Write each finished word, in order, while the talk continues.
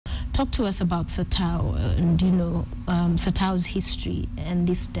Talk to us about Satao and, Satao's history and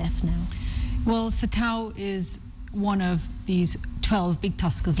this death now. Well, Satao is one of these 12 big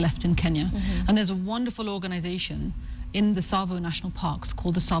tuskers left in Kenya. And there's a wonderful organization in the Tsavo National Parks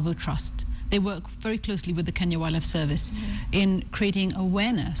called the Tsavo Trust. They work very closely with the Kenya Wildlife Service in creating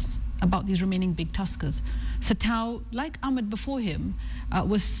awareness about these remaining big tuskers. Satao, like Ahmed before him,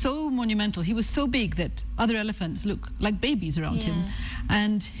 was so monumental. He was so big that other elephants look like babies around him.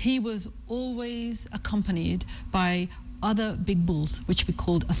 And he was always accompanied by other big bulls, which we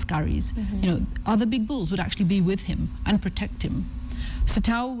called askaris. Other big bulls would actually be with him and protect him.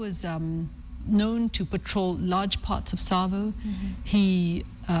 Satao was known to patrol large parts of Tsavo. He,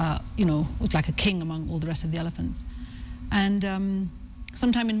 was like a king among all the rest of the elephants. And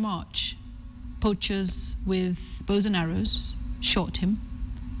sometime in March, poachers with bows and arrows shot him.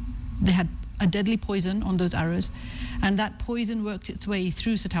 They had a deadly poison on those arrows, and that poison worked its way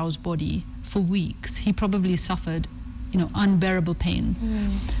through Satao's body for weeks. He probably suffered, unbearable pain.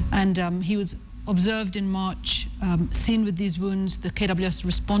 And he was observed in March, seen with these wounds. The KWS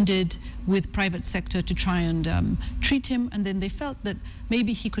responded with private sector to try and treat him, and then they felt that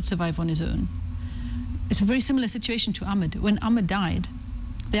maybe he could survive on his own. It's a very similar situation to Ahmed. When Ahmed died,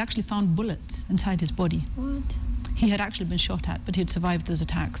 they actually found bullets inside his body. What? He had actually been shot at, but he had survived those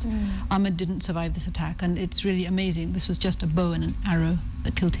attacks. Ahmed didn't survive this attack, and it's really amazing. This was just a bow and an arrow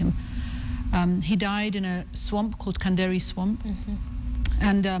that killed him. He died in a swamp called Kanderi Swamp,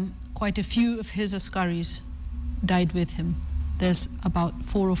 and quite a few of his askaris died with him. There's about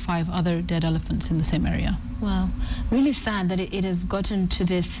 4 or 5 other dead elephants in the same area. Wow, really sad that it has gotten to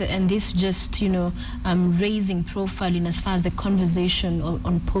this, and this just, raising profile in as far as the conversation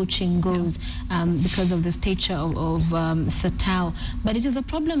on poaching goes, because of the stature of Satao. But it is a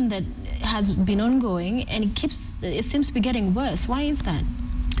problem that has been ongoing, and it seems to be getting worse. Why is that?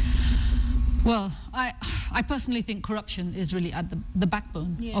 Well, I personally think corruption is really at the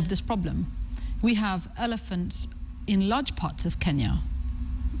backbone of this problem. We have elephants in large parts of Kenya.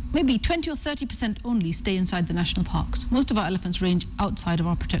 Maybe 20 or 30% only stay inside the national parks. Most of our elephants range outside of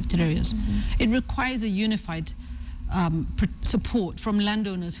our protected areas. It requires a unified support from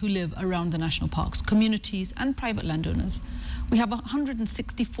landowners who live around the national parks, communities and private landowners. We have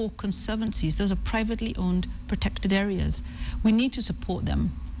 164 conservancies. Those are privately owned protected areas. We need to support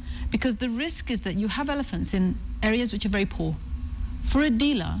them, because the risk is that you have elephants in areas which are very poor. For a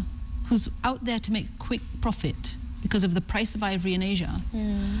dealer who's out there to make a quick profit because of the price of ivory in Asia,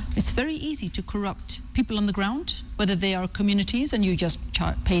 it's very easy to corrupt people on the ground, whether they are communities and you just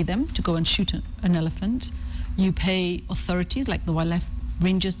pay them to go and shoot an elephant. You pay authorities like the wildlife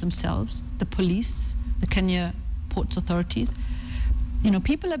rangers themselves, the police, the Kenya Ports authorities.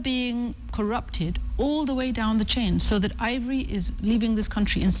 People are being corrupted all the way down the chain, so that ivory is leaving this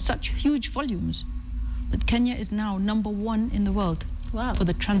country in such huge volumes that Kenya is now #1 in the world for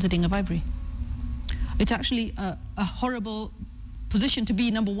the transiting of ivory. It's actually a horrible position to be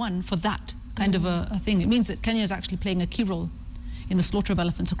 #1 for that kind of a thing. It means that Kenya is actually playing a key role in the slaughter of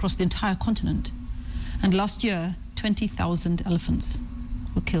elephants across the entire continent. And last year, 20,000 elephants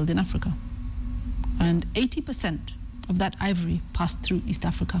were killed in Africa. And 80% of that ivory passed through East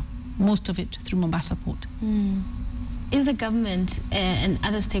Africa, most of it through Mombasa port. Is the government and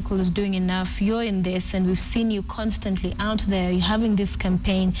other stakeholders doing enough? You're in this, and we've seen you constantly out there. You're having this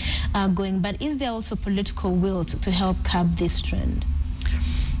campaign going, but is there also political will to help curb this trend?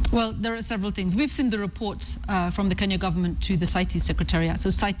 Well, there are several things. We've seen the reports from the Kenya government to the CITES Secretariat. So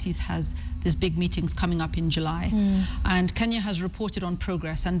CITES has these big meetings coming up in July. And Kenya has reported on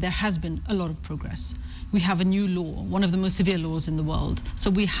progress, and there has been a lot of progress. We have a new law, one of the most severe laws in the world. So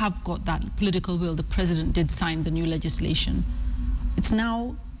we have got that political will. The president did sign the new legislation. It's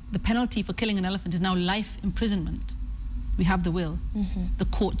now, the penalty for killing an elephant is now life imprisonment. We have the will. The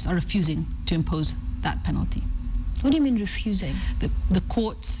courts are refusing to impose that penalty. What do you mean refusing? The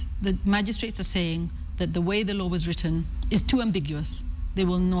courts, the magistrates are saying that the way the law was written is too ambiguous. They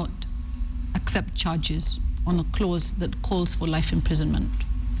will not accept charges on a clause that calls for life imprisonment.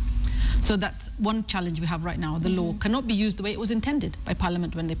 So that's one challenge we have right now. The law cannot be used the way it was intended by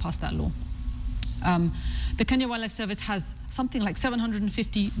Parliament when they passed that law. The Kenya Wildlife Service has something like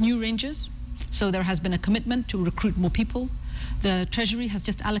 750 new rangers. So there has been a commitment to recruit more people. The Treasury has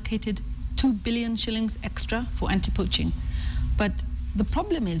just allocated 2 billion shillings extra for anti-poaching. But the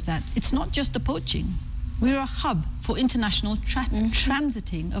problem is that it's not just the poaching. We're a hub for international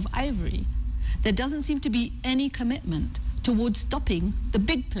transiting of ivory. There doesn't seem to be any commitment towards stopping the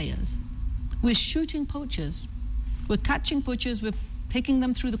big players. We're shooting poachers. We're catching poachers. We're taking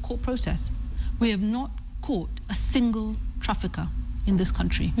them through the court process. We have not caught a single trafficker in this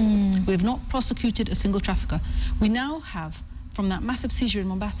country. We have not prosecuted a single trafficker. We now have, from that massive seizure in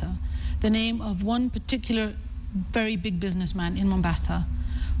Mombasa, the name of one particular very big businessman in Mombasa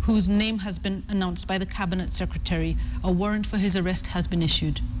whose name has been announced by the cabinet secretary. A warrant for his arrest has been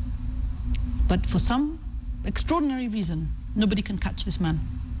issued. But for some extraordinary reason, nobody can catch this man.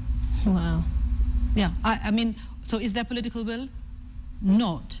 Wow. Yeah, I mean, so is there political will?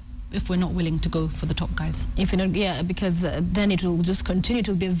 Not if we're not willing to go for the top guys. If you're not, yeah, because then it will just continue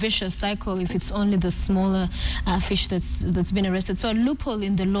to be a vicious cycle if it's only the smaller fish that's been arrested. So a loophole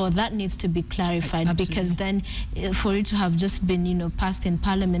in the law that needs to be clarified. Absolutely. Because then for it to have just been, you know, passed in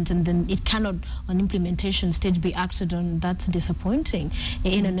Parliament and then it cannot on implementation stage be acted on, that's disappointing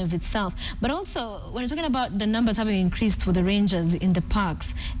in and of itself. But also when you're talking about the numbers having increased for the rangers in the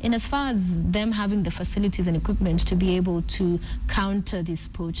parks, in as far as them having the facilities and equipment to be able to counter these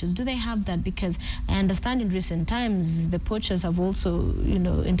poachers, do they have that? Because I understand in recent times the poachers have also, you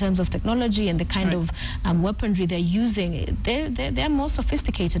know, in terms of technology and the kind of weaponry they're using, they're more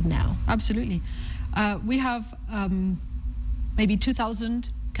sophisticated now. Absolutely. We have maybe 2,000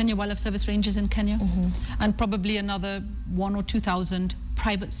 Kenya Wildlife Service rangers in Kenya, and probably another 1,000 or 2,000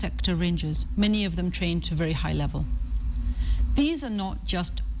 private sector rangers, many of them trained to very high level. These are not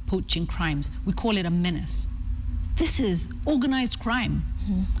just poaching crimes. We call it a menace. This is organized crime.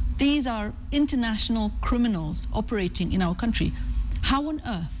 These are international criminals operating in our country. How on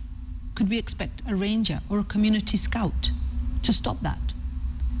earth could we expect a ranger or a community scout to stop that?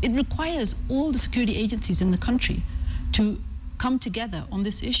 It requires all the security agencies in the country to come together on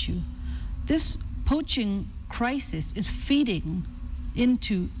this issue. This poaching crisis is feeding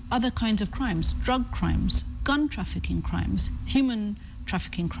into other kinds of crimes, drug crimes, gun trafficking crimes, human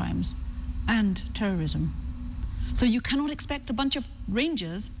trafficking crimes, and terrorism. So you cannot expect a bunch of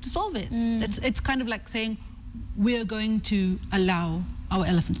rangers to solve it. It's kind of like saying we're going to allow our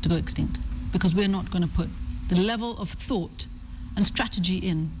elephants to go extinct because we're not going to put the level of thought and strategy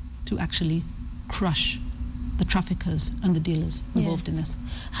in to actually crush the traffickers and the dealers involved in this.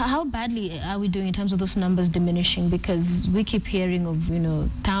 How badly are we doing in terms of those numbers diminishing? Because we keep hearing of, you know,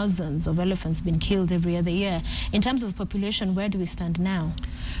 thousands of elephants being killed every other year. In terms of population, where do we stand now?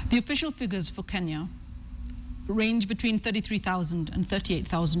 The official figures for Kenya range between 33,000 and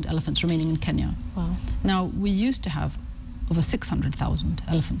 38,000 elephants remaining in Kenya. Wow. Now, we used to have over 600,000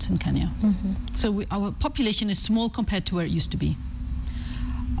 elephants in Kenya. So our population is small compared to where it used to be.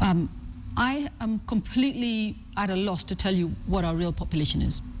 I am completely at a loss to tell you what our real population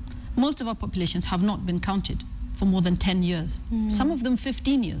is. Most of our populations have not been counted for more than 10 years, some of them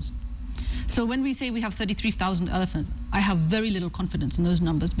 15 years. So when we say we have 33,000 elephants, I have very little confidence in those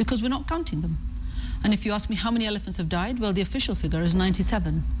numbers because we're not counting them. And if you ask me how many elephants have died, well, the official figure is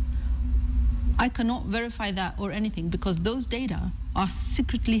 97. I cannot verify that or anything because those data are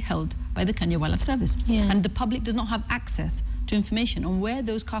secretly held by the Kenya Wildlife Service. And the public does not have access to information on where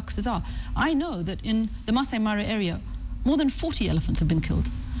those carcasses are. I know that in the Masai Mara area, more than 40 elephants have been killed,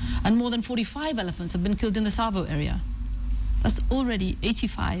 and more than 45 elephants have been killed in the Savo area. That's already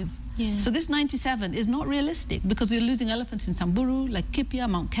 85. So this 97 is not realistic because we're losing elephants in Samburu, like Kipia,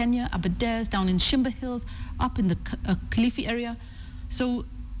 Mount Kenya, Aberdares, down in Shimba Hills, up in the Kilifi area. So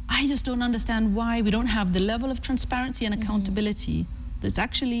I just don't understand why we don't have the level of transparency and accountability that's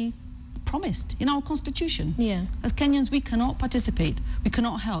actually promised in our constitution. As Kenyans, we cannot participate, we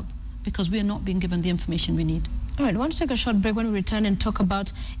cannot help because we are not being given the information we need. All right, I want to take a short break. When we return and talk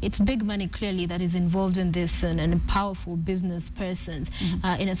about it's big money clearly that is involved in this and powerful business persons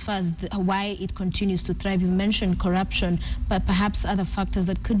in as far as why it continues to thrive. You mentioned corruption, but perhaps other factors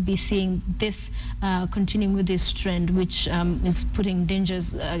that could be seeing this continuing with this trend, which is putting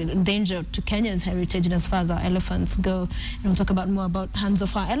danger to Kenya's heritage and as far as our elephants go. And we'll talk about more about Hands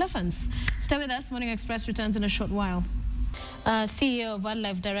of Our Elephants. Stay with us. Morning Express returns in a short while. CEO of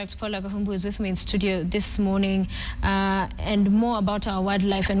Wildlife Direct, Paula Kahumbu, is with me in studio this morning, and more about our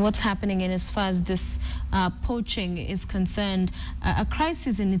wildlife and what's happening in as far as this poaching is concerned. A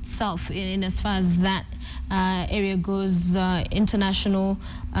crisis in itself in as far as that area goes. International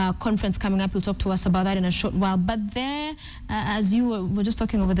conference coming up. You'll talk to us about that in a short while. But there, as you were just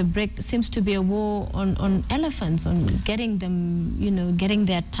talking over the break, there seems to be a war on elephants, on getting them, you know, getting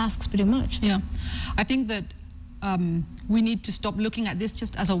their tasks pretty much. Yeah, I think that we need to stop looking at this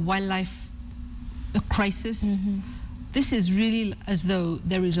just as a wildlife crisis. This is really as though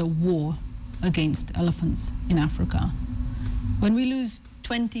there is a war against elephants in Africa. When we lose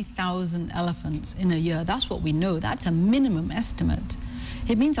 20,000 elephants in a year, that's what we know. That's a minimum estimate.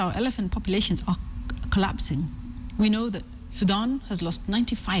 It means our elephant populations are collapsing. We know that Sudan has lost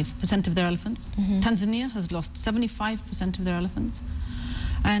 95% of their elephants. Tanzania has lost 75% of their elephants.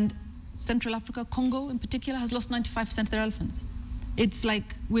 And Central Africa, Congo in particular, has lost 95% of their elephants. It's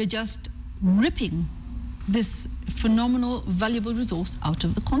like we're just ripping this phenomenal, valuable resource out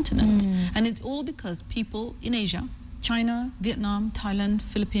of the continent. And it's all because people in Asia, China, Vietnam, Thailand,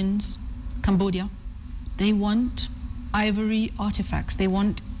 Philippines, Cambodia, they want ivory artifacts. They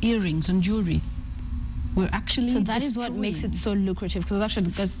want earrings and jewelry. We're actually So that is what makes it so lucrative, because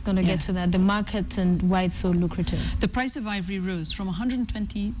actually just going to get to that, the market and why it's so lucrative. The price of ivory rose from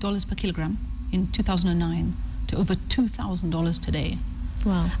 $120 per kilogram in 2009 to over $2,000 today.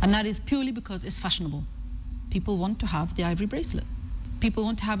 Wow. And that is purely because it's fashionable. People want to have the ivory bracelet. People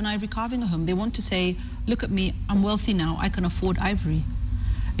want to have an ivory carving at home. They want to say, look at me, I'm wealthy now, I can afford ivory.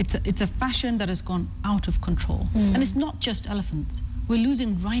 It's a fashion that has gone out of control. And it's not just elephants. We're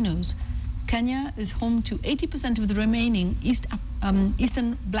losing rhinos. Kenya is home to 80% of the remaining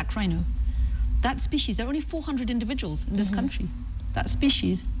eastern black rhino. That species, there are only 400 individuals in this country. That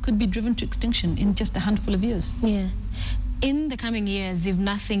species could be driven to extinction in just a handful of years. Yeah. In the coming years, if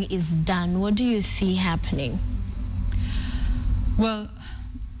nothing is done, what do you see happening? Well,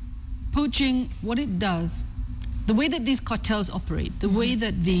 poaching, what it does, the way that these cartels operate, the way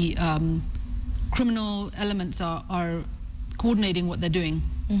that the criminal elements are coordinating what they're doing,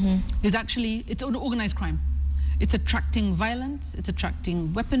 is actually, it's an organized crime. It's attracting violence, it's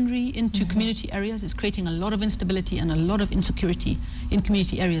attracting weaponry into community areas, it's creating a lot of instability and a lot of insecurity in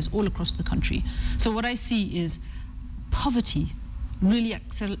community areas all across the country. So what I see is poverty really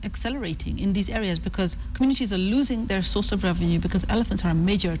accelerating in these areas, because communities are losing their source of revenue, because elephants are a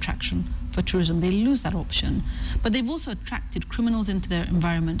major attraction for tourism. They lose that option. But they've also attracted criminals into their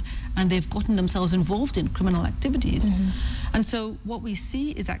environment, and they've gotten themselves involved in criminal activities. And so what we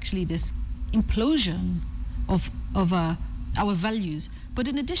see is actually this implosion of our values. But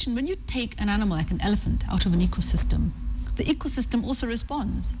in addition, when you take an animal like an elephant out of an ecosystem, the ecosystem also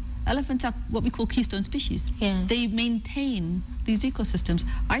responds. Elephants are what we call keystone species. Yeah. They maintain these ecosystems.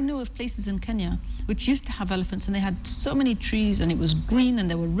 I know of places in Kenya which used to have elephants, and they had so many trees, and it was green, and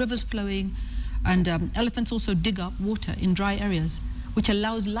there were rivers flowing, and elephants also dig up water in dry areas, which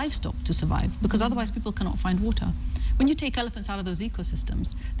allows livestock to survive, because otherwise people cannot find water. When you take elephants out of those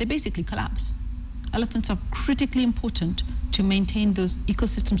ecosystems, they basically collapse. Elephants are critically important to maintain those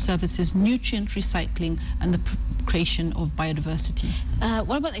ecosystem services, nutrient recycling, and the creation of biodiversity.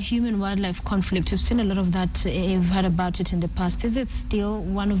 What about the human-wildlife conflict? You've seen a lot of that, you've heard about it in the past. Is it still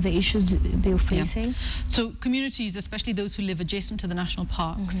one of the issues they're facing? Yeah. So communities, especially those who live adjacent to the national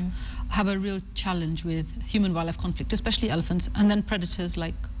parks, have a real challenge with human-wildlife conflict, especially elephants, and then predators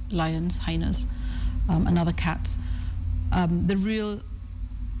like lions, hyenas, and other cats. The real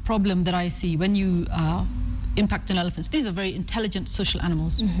problem that I see when you impact on elephants, these are very intelligent social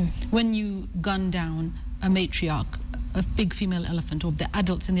animals. When you gun down a matriarch, a big female elephant, or the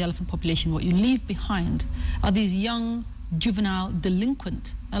adults in the elephant population, what you leave behind are these young, juvenile,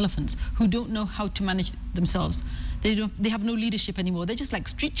 delinquent elephants who don't know how to manage themselves. They have no leadership anymore. They're just like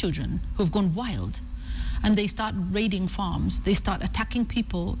street children who have gone wild. And they start raiding farms. They start attacking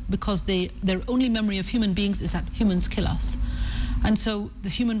people because their only memory of human beings is that humans kill us. And so the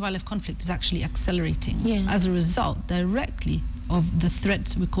human-wildlife conflict is actually accelerating as a result directly of the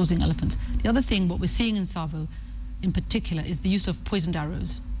threats we're causing elephants. The other thing, what we're seeing in Tsavo in particular, is the use of poisoned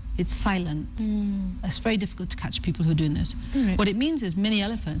arrows. It's silent. It's very difficult to catch people who are doing this. What it means is many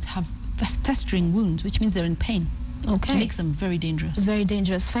elephants have festering wounds, which means they're in pain. Okay. It makes them very dangerous. Very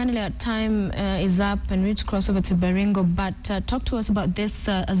dangerous. Finally, our time is up, and we need to cross over to Baringo, but talk to us about this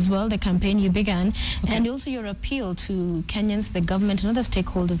as well, the campaign you began, and also your appeal to Kenyans, the government, and other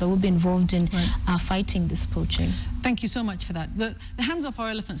stakeholders that will be involved in fighting this poaching. Thank you so much for that. The Hands Off Our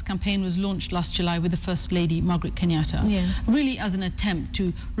Elephants campaign was launched last July with the First Lady, Margaret Kenyatta, really as an attempt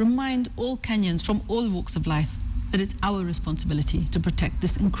to remind all Kenyans from all walks of life that it's our responsibility to protect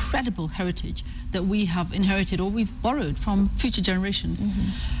this incredible heritage that we have inherited or we've borrowed from future generations.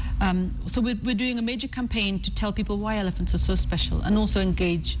 So we're doing a major campaign to tell people why elephants are so special, and also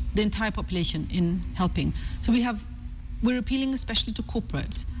engage the entire population in helping. So we're appealing especially to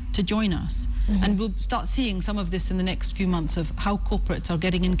corporates to join us, and we'll start seeing some of this in the next few months of how corporates are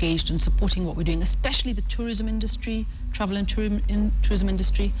getting engaged and supporting what we're doing, especially the tourism industry, travel and tourism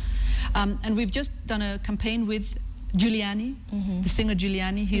industry. And we've just done a campaign with Giuliani, the singer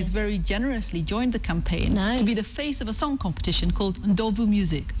Giuliani. He's very generously joined the campaign to be the face of a song competition called Ndovu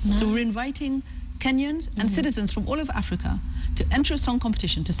Music. So we're inviting Kenyans and citizens from all over Africa to enter a song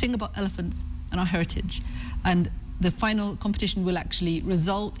competition to sing about elephants and our heritage. And the final competition will actually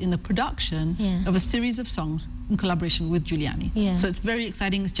result in the production of a series of songs in collaboration with Giuliani. So it's very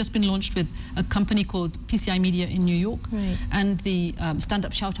exciting. It's just been launched with a company called PCI Media in New York and the Stand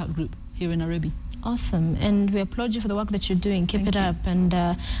Up Shout Out group here in Nairobi. Awesome, and we applaud you for the work that you're doing. Keep it up, and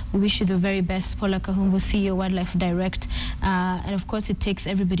we wish you the very best. Paula Kahumbu, CEO, Wildlife Direct, and of course it takes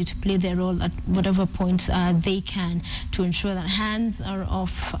everybody to play their role at whatever point they can to ensure that hands are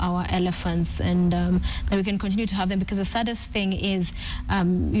off our elephants and that we can continue to have them, because the saddest thing is,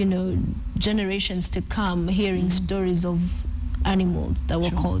 you know, generations to come hearing stories of animals that were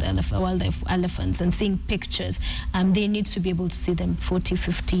called wildlife elephants and seeing pictures. They need to be able to see them 40,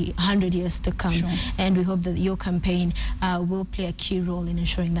 50, 100 years to come. And we hope that your campaign will play a key role in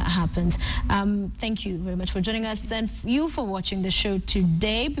ensuring that happens. Thank you very much for joining us and you for watching the show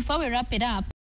today. Before we wrap it up,